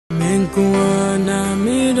Minkuana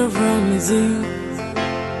made of Ramsey.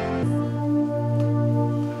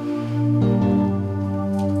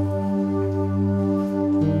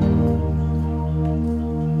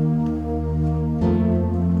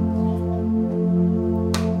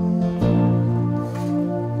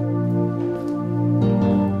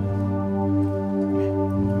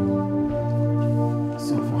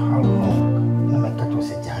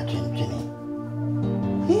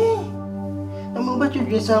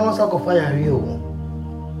 Someone's like a fire, you.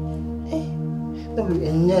 Eh, no,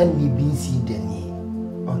 and nearly be seen.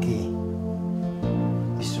 Okay,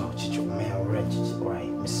 Miss Chicho, may I wretched,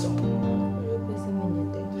 right, Miss So.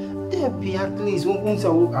 There be at least one once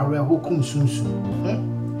a real who comes soon.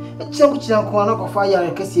 A chunk of fire,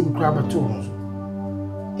 I can see crab at all.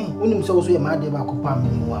 When him so say, my dear, I could palm me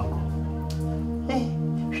walk. Eh,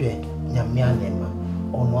 share, Yamia Nema,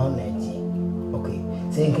 on 190. Okay.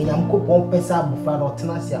 Saying can you cook pesa buffer or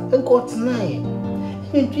tenacia and got tonight?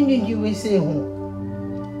 You will say home.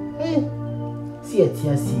 See a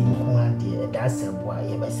tear seeing one dear, that's a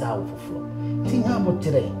boy ever saw for floor. Think how about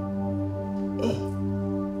today?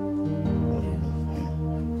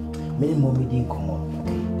 Many more meeting come on,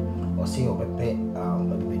 okay? Or say over pay,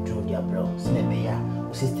 withdraw their bro, Senebeya,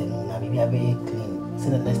 system, Navia very clean,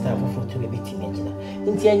 send the next time for to be teenager.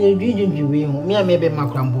 In the end, you will, me, maybe my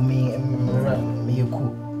crumble me. You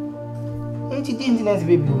cool. Ain't it internet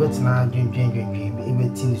baby but now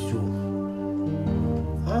everything so.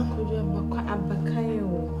 Huh?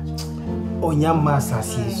 Oh yama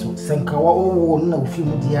sasi so. Senkawa oh no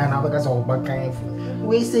film diana because of bakan film.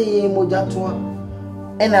 We say Moda to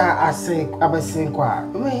and I say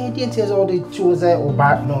abasenkwa. We didn't tell all the choose or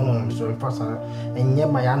bad no I'm sorry person and yeah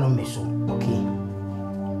my ano me so. Okay.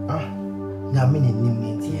 Now many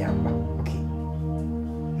name here. Okay.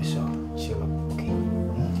 So chill up.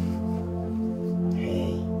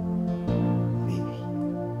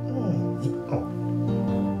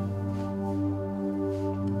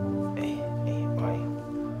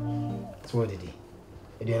 What did he?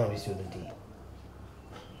 I didn't know the day.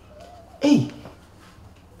 Hey!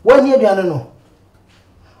 1 year, do I know?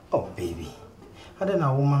 Oh, baby. I don't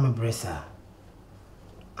know, woman, breast her.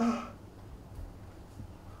 What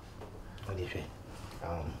did you say?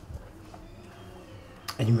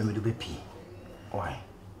 I remember the baby. Why?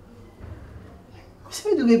 See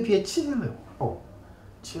me do baby, chill. Oh,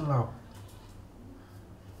 chill out.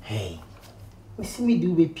 Hey. We see me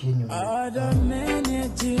do baby in your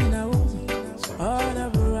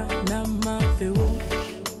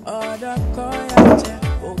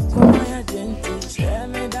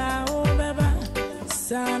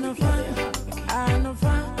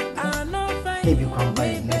Baby, come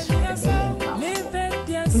by next week and come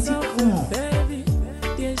on.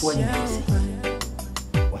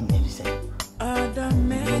 What did you say? What did you say?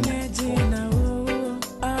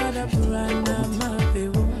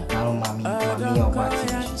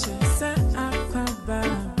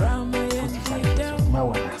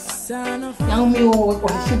 Naomi,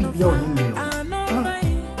 what should be your name?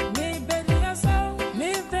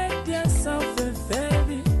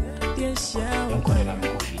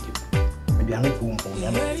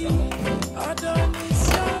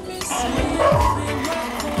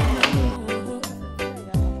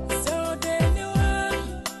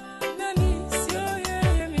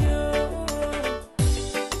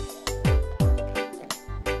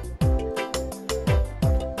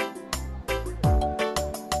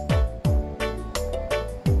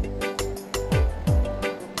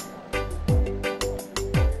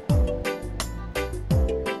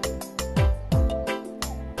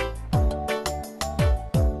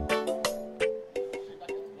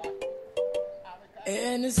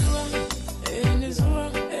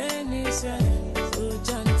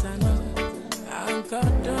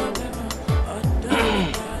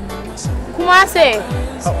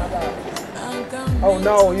 Oh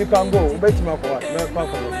no, you can go. Wait my boy. You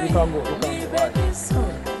can go.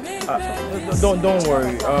 Don't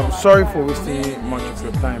worry. Sorry for wasting much of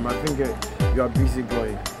your time. I think you are busy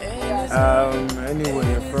going. Anyway,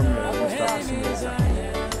 you're from Mr.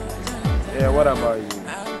 Yeah, what about you?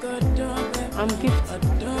 I'm Gifty.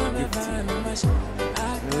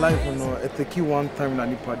 In life, you know, it's a key one time that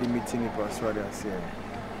anybody meeting it was what I say.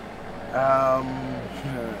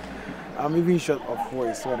 I'm even short of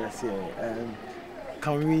voice, what I say.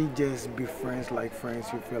 Can we just be friends like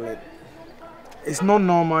friends? You feel it? It's not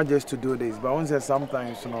normal just to do this, but I want to say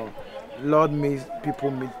sometimes, you know, Lord makes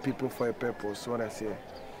people meet people for a purpose, what I say.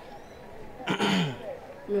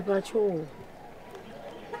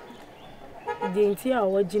 The entire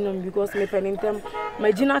original because me penim them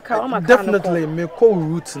Definitely, me call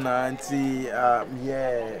roots na auntie.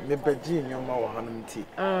 Yeah, me beji nyoma wa hanum tea.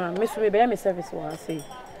 Miss we be service wa say.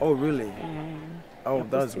 Oh really? Oh,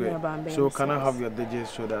 that's great. So can I have your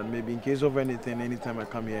digits so that maybe in case of anything, anytime I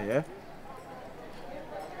come here, yeah?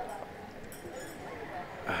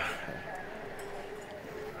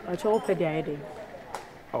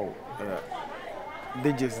 Oh,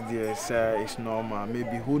 digits there, sir, it's normal.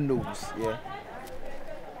 Maybe who knows, yeah?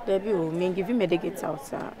 Debbie will give him a digits out,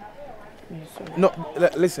 sir. No,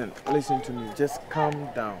 listen to me. Just calm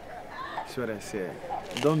down. That's what I said.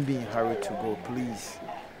 Don't be in a hurry to go, please.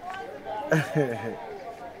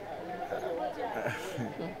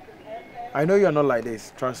 I know you're not like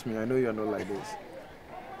this. Trust me, I know you're not like this.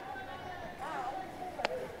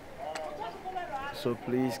 So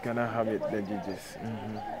please, can I have it, the digits?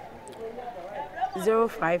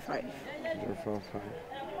 055 055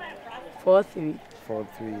 43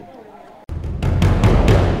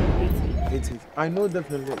 80. I know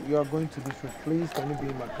definitely you are going to this room. Please, can you be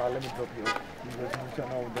in my car? Let me drop you.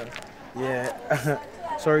 Yeah.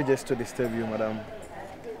 Sorry just to disturb you, madam.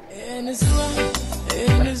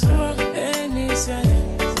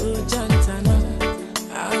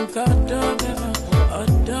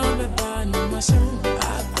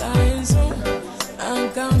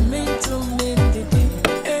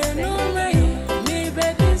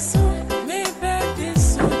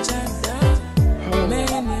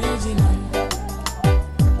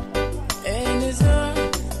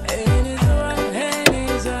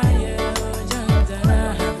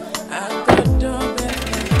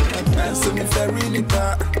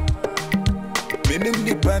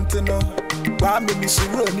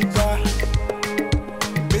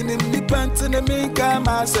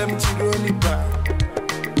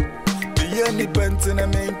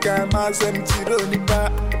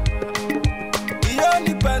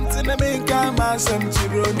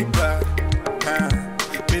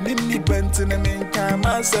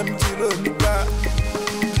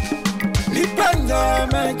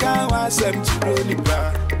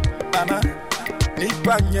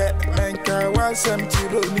 Nipanye menka wasem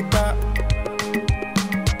tiro nipa.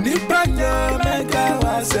 Nipanye menka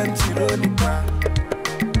wasem tiro nipa.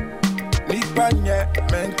 Nipanye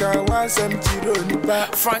menka wasem tiro nipa.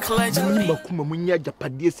 Frank Legend. Makuma munya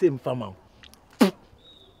japadie se mfama.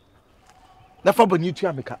 Na fa bani tu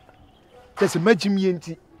ameka. Tese magimi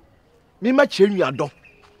enti. Mi ma chenwu ado.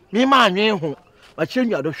 Mi ma anwen ho. Ma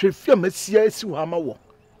chenwu ado hwe fia masia esi ho ama wo.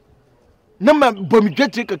 Na ma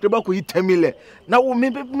bomidwetri kakreba ko yi 10 million na wo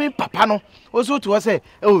me papa no o so to say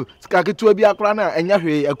oh skaketua bi akra na enya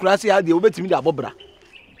hwe akura se ade wo betimi de abobra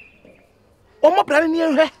o mo bra ne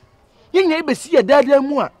hwe yenya ibesi ya dada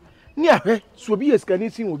mu a ni ahwe so bi yeskani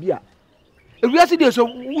sin obi a ewiase de so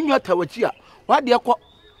unwa tawachi a wa de ko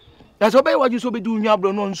na so be waji so be du unwa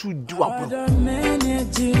abro no nso di abro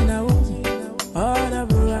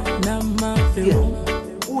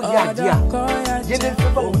yeah, dia. Je ne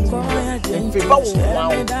fais pas où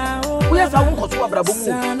est-ce qu'on construit bravo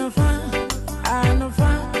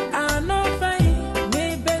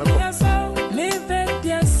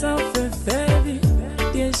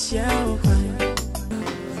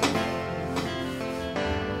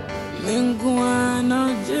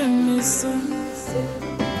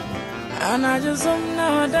and I just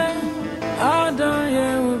know that I don't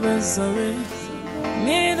hear with sorry.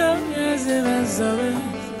 Me don't yes even sorry.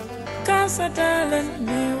 Cause I tell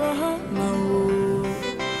me what home.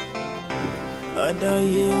 I don't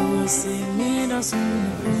hear will see me that's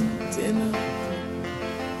something.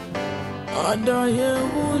 I don't hear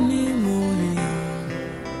who need money.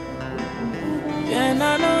 And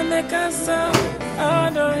I know the castle. I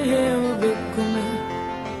don't hear who be coming.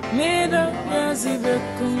 Me don't yes even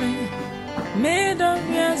coming. Me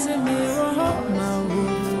don't yes me what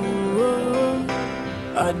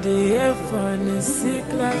I did for the sick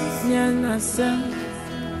like Yanasem.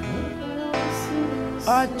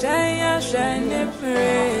 I try to shine the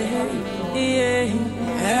pray. Yeah,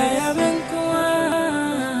 I haven't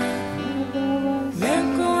gone.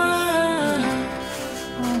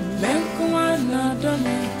 Menkuan, not done.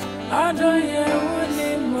 I don't hear what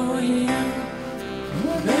they more here.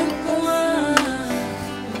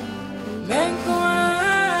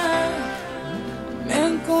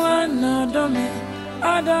 Menkuan, not done.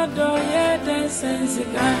 I don't know yet, the sense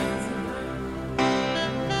of God.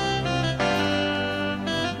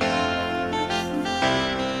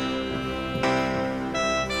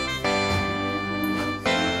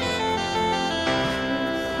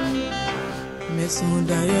 Miss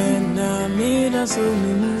Diana, me that's so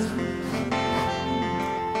many.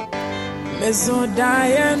 Miss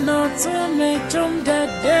Diana, to me, chum that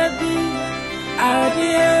Debbie. I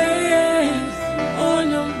Agyeiwaa,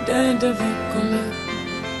 onyum dende bekumi,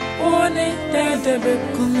 one dende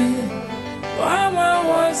bekumi. Mama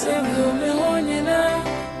was a woman, onyina.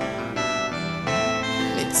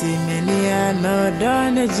 It's many no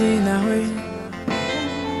done Gina way.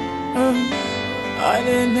 I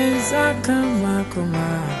didn't come,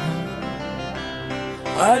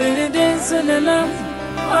 I didn't dance in the lamp.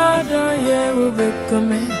 I don't hear who become.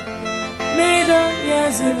 Me don't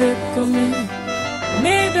yes, it become.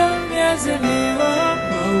 Me don't yes, it me.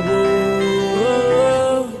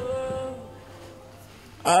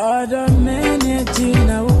 I don't many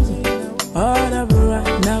Gina. I don't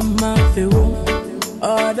bring my feel. I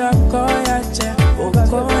don't call ya check. Oh,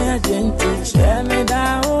 call ya gentle. Share me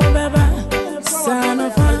down, baby. Son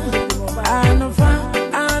of a, I know fine.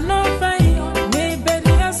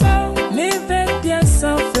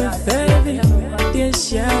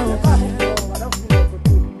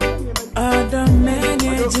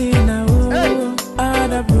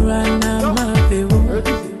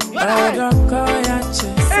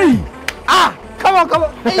 Come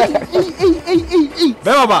on. Hey.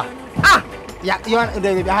 Baba. Ah, yeah, you want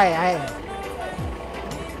the hi.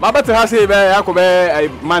 My better has a very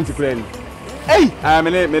mantic plane. Hey,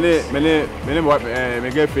 many, me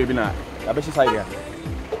get Fabina. I bet she's here.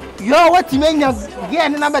 Yo, what you mean?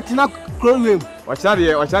 Get another to knock room. What's that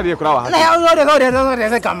here? Crowd?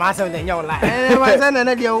 I come out of the young life. I send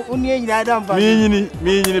another only I don't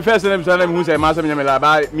mean, the first time who say Master Yamela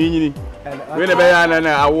by meaning. When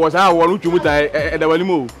I was out to at the one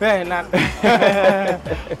move. There's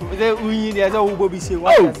a Bobby say,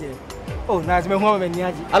 oh, nice woman.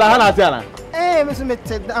 Alana. Eh, Mr.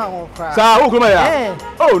 Mitted down.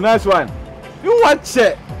 Oh, nice one. You watch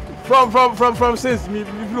it from since me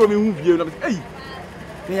who you. Hey.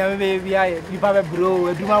 Maybe I have a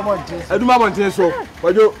bro, do my want so.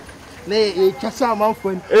 But you lay just some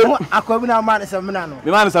phone. I come in a man as a man.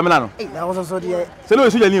 The man is a man. I was also there. So, no,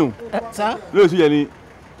 you knew, sir. No,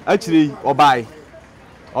 actually, or by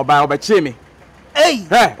Chimmy. Hey,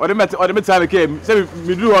 or the matter came. Say,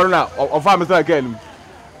 me do or now, or farmers again.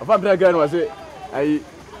 A farmer again was it. I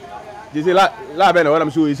did a la ben, what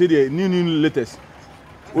I'm sure you see the new letters.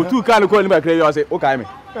 Or two kind of calling back, I say, okay, me.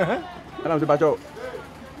 And I'm about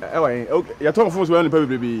anyway, your tongue was well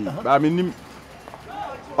probably. I mean,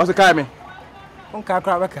 also, Kaime.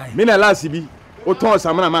 Mina last be, or toss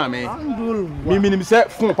some man, me meaning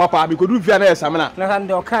set from papa because do Vienna Samana. Not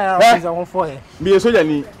under car for you. Be a soldier,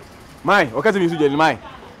 mine, or cousin is mine.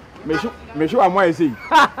 Make sure I'm why I see.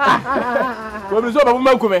 Well, the sort of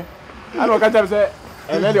Malcolm, I don't catch up, say,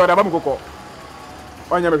 and then the other Bamco.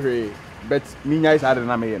 On your way, but me nice had an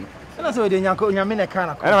American. That's what they are in a can.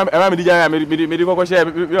 I'm medical share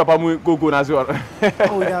your palm go as well.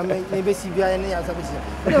 Oh, yeah, maybe see any other.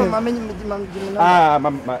 Ah,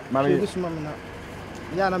 mammy,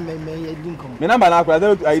 Yana may didn't come. I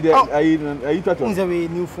thought a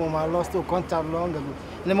new form. I lost to contact long ago.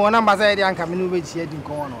 The more numbers I didn't come in which he didn't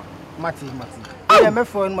go on. Matty. I am a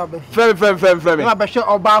phone, my friend, sure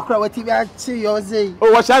about what you see your say.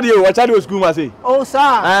 Oh, what shall you school, I say? Oh, sir,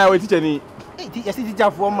 I will teach any. Yes, it's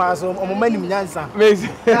just for my son, or many answer.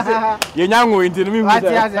 You're young into me. In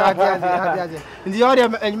the order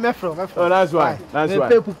and Mefro. Oh, that's why. That's why.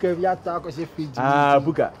 Ah,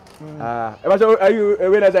 Buka. Are you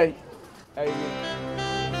aware as I?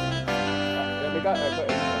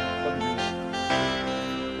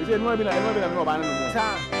 You said, no, I'm not buying.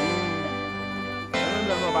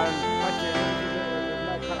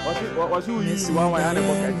 What's you use one way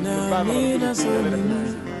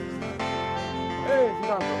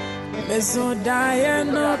and so die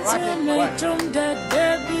not to make them dead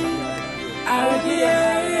baby.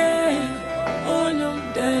 Agyeiwaa, onyum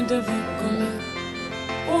dende bekumi,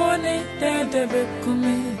 one dende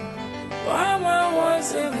bekumi. Mama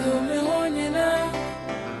was a woman, onyina.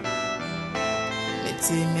 It's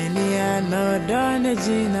many no done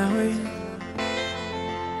Gina way.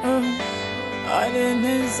 I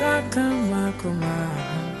didn't come.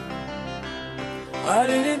 I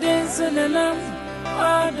didn't dance in the lamp.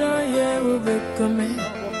 I don't hear who become. Me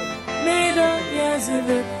don't yes, it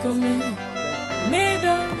become. Me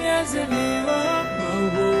don't yes, it me.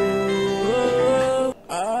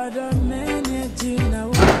 I don't many Gina.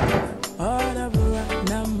 I don't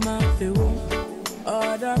bring my feel. I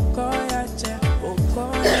don't call ya check. Oh,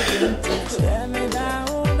 call ya share me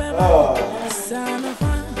down, baby. Son of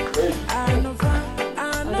fun. I know fine.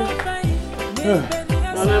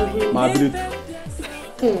 My beauty.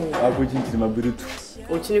 I'm going to my beauty.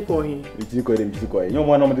 What's your coin? It's your coin. You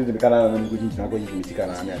want to do the Canada and go into the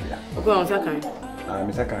Canada. Okay, I'm Saka.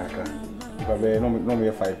 I'm Saka. Because no me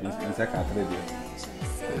 5 in second 3 days.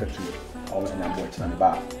 I was in a watch and the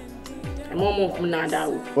bar. I'm almost nada.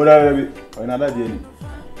 Oh, another day.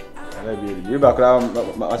 You back around,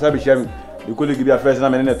 I said, you could give me a first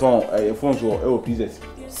name in a tone, a phone or pieces.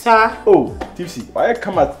 Sir? Oh, Tipsy, why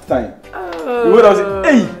come at time? You would have said,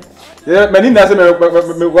 hey! Yeah, many doesn't work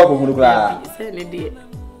on the class.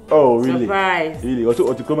 Oh, really? Surprise. Really?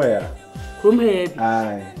 Also, to come here? Come here.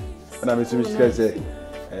 Aye. And I'm Miss Say,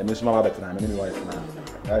 Miss Mama, and I'm wife now.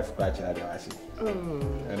 I've scratched at the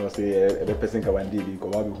and I say a person can do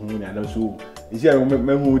because I be and also is here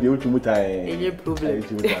who the ultimate time. Problem.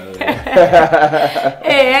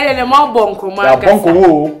 Hey, the more bonko, my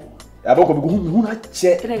bonko. I bonko who not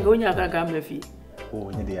check. And go near Gamba fee. Oh,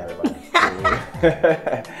 you dear.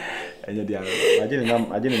 And you dear. I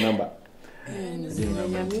didn't number.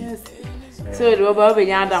 So the rubber be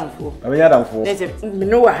down for. I mean, down for.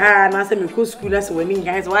 No, and I said, me go school as when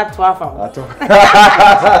guys what 12 hours.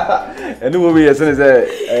 And who be as soon as a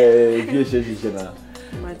PhD.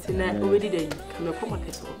 Martina, already there. Come on,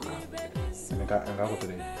 and I got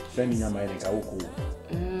today. Send me your mind. I will go.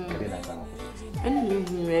 And you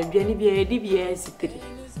be a DBS city.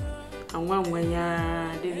 And one way,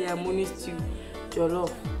 they be a money stew, your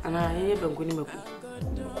love, and I have a good name.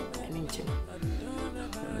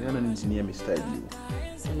 I'm an engineer, Mr. You.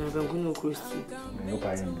 And I'm going to cruise to no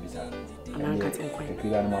parent visa. And I'm cutting quite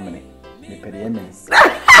a money. The pediment.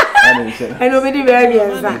 I know very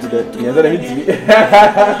well.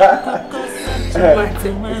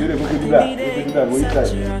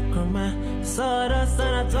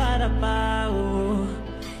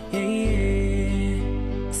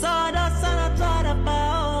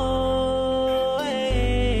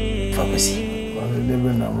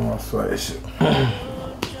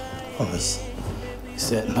 Obviously,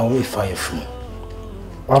 said Naomi fire from.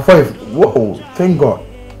 Whoa, thank God.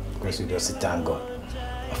 Because we just thank God.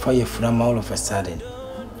 I fire from all of a sudden.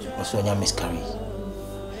 Also, I miscarry.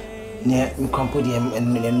 Near Company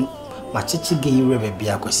and my chichi gay river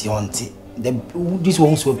beer because you want it. This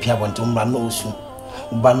ones will appear on Tom Ranosu.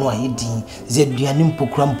 Bano, I did Zedianimpo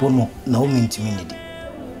Crampono, Naomi intimidity.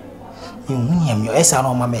 You mean your SR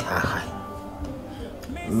Mamma high.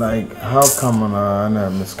 Like, how come I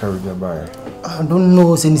miscarried your buyer? I don't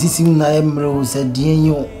know, since it's in Emerald said,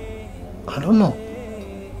 you. I don't know.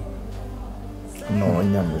 No, I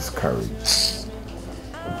miscarried.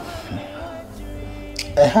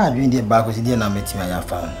 I had been there back with the dinner meeting I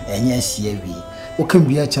found, and yes, ye be. What can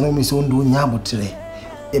be a channel miss on doing Yabo today?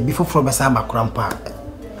 Before from Basama Grandpa.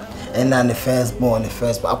 And then the firstborn, I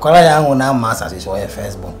call her young one, our master is your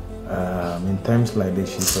firstborn. In times like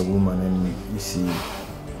this, she's a woman, and you see.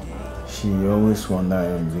 She always wonder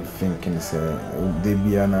and be thinking, they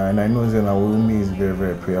be and I know that a woman is very,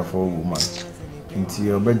 very prayerful woman. Into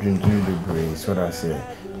your bedroom, drink the grace, what I say.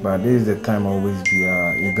 But this is the time always be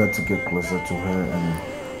you got to get closer to her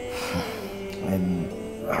and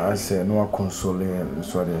I say no console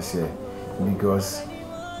is what I say because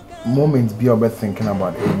moments be about thinking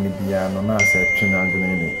about any be no na say twina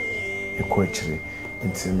doing a question.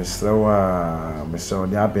 It's Mr.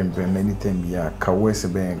 The happen anything be a cowes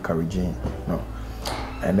be encouraging. No.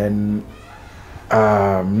 And then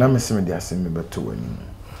na me see me dey ask me but to win.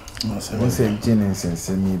 No say Jennings and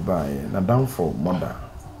send me by na down for Moda.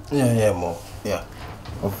 Yeah, more. Yeah.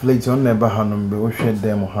 Of late on never hanum be we share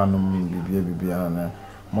them hanum bibi ana.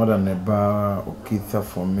 Moda never okita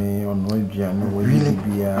for me on no aduane we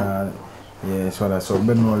bibia. Yeah, so that so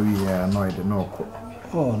be no we annoyed no.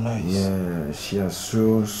 Oh, nice. Yeah, she has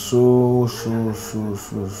so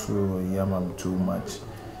yamam too much,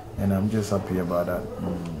 and I'm just happy about that.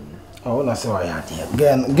 Oh, that's why I had here.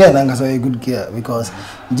 Again, I'm a good girl because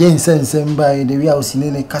Jane sends him by the way I was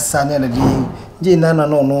in the Cassania the day. Jane,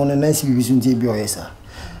 no, and then she was in JBOS.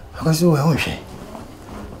 Because you were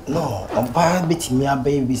no, I'm bad betting me a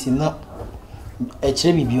baby, not a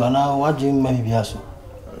cherry be on now. What do you maybe also?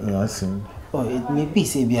 Yes. Oh, it may be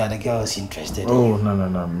say the girl is interested. Oh,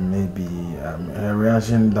 no. Maybe her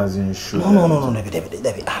reaction doesn't show. No,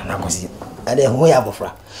 David. I don't way above.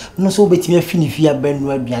 No, so bet me a finish here, Ben,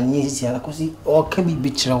 where be an easy, or can be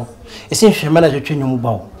betrayal. Essentially, manager train you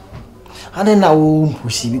bow. I don't know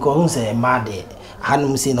pussy because I'm mad. I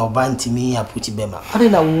don't say no banty me a pretty bema. I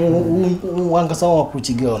don't know one can saw a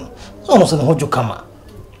pretty girl. So, no, how you come?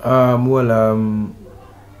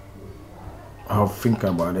 I'll think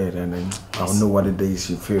about it and then I'll know what it is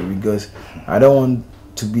you feel because I don't want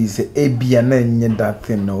to be say a b and then that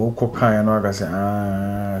thing no cocaine or I say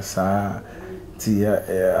sir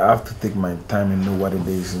I have to take my time and know what it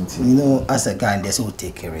is until you know as a guy there's all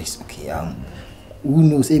take a risk okay who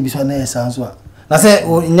knows a sounds what I say,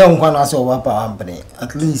 young one, I saw what company.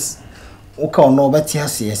 At least, okay, no, but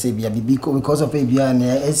yes, say, because of baby and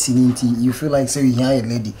you feel like say you a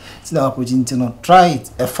lady. It's now opportunity to try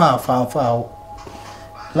it. A far.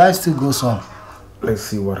 Life still goes on. Let's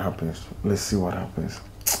see what happens.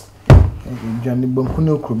 Johnny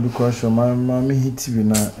Bunkuno could because your mammy hit TV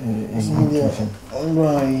now.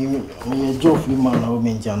 I'm joyful man who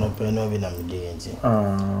means you're not paying over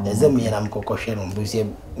them. There's a me and I'm cocoshen on Busia.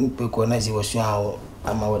 Because he was young,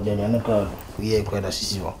 I'm our Daniel. We are quite a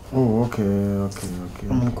sister. Oh, okay.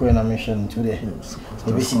 I'm going on a mission today.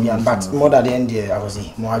 Maybe she be back. Moda the end I was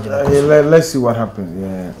see. Let's see what happens.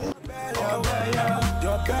 Yeah.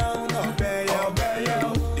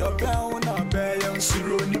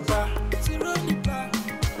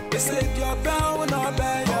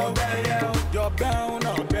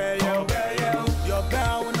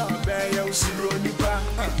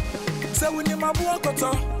 So when you my walk out,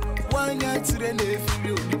 one year to the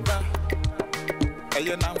new nipa.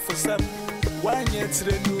 Ayo nam for some 1 year to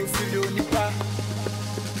the new nipa.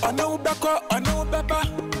 Ono beba,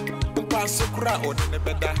 mpaso kura one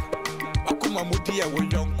beda. Akuma mudia wo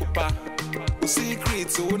yonkupa.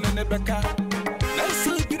 Secret so ne beka. Let's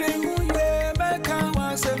see gire hu ye meka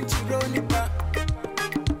wasem to nipa.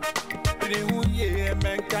 Gire hu ye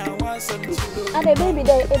meka wasem to. And the baby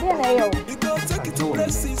there, it ain't a yo.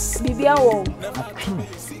 Bibia wo.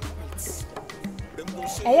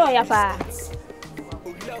 Ayo ya pa.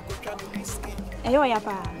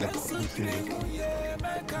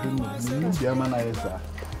 Bibia mana yesa.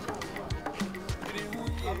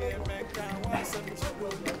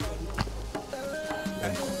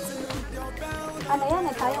 Ana ya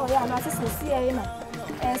na tayo ya na sisi si ya na.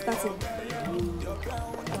 Starting.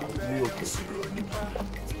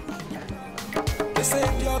 They say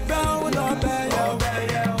you're bound on bail,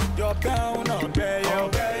 you're bound on bail,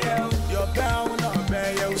 you're bound on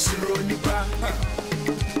bail, Sironipa.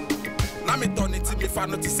 Nami turn it to me for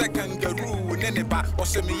not a second guru, Neneba, or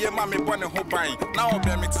send me a mammy bonnet hopine. Now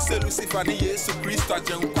bear me to say Lucifer, the years of Christ, and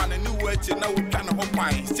a new word, you know, kind of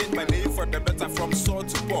hopine. Change my name for the better from sword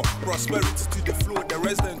to war, prosperity to the floor, the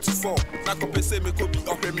resident to fall. Nako say me could be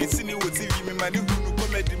up me, sini with TV, me money who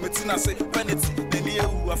comedy, Matina say, penalty.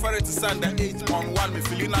 I far to send the 8-on-1, me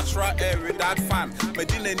feeling natural air with that fan.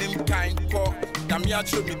 Medina name kind call, Damia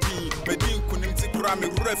show me tea, Medin couldn't take me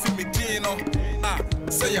refi me dino.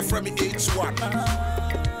 Say you're from H1.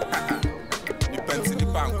 Depends in the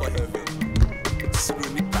bank or heaven.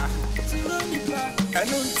 Sironipa. I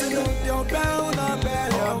don't know you're bound on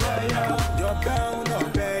bail, you're bound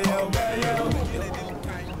on bail.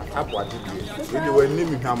 What did you? When you were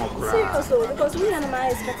naming him a cry. Because we are my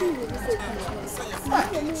expecting you to say.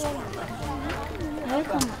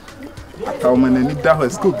 How many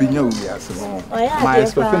days could be no years? My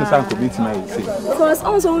expectation is uncle my say. Because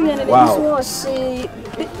also we are she.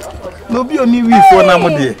 No be only we for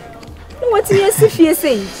Namode. What is if you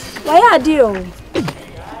say? Why are you?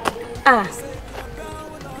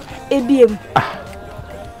 ABM.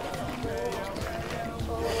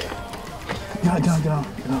 Ja.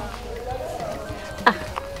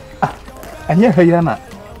 And yet, Hayana,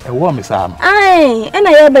 a warm is arm. Aye, and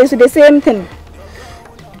I have the same thing.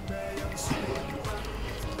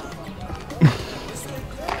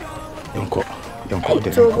 Don't call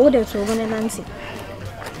them. So, order to one and Nancy.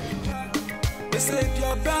 They say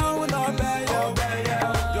you're bound on bail.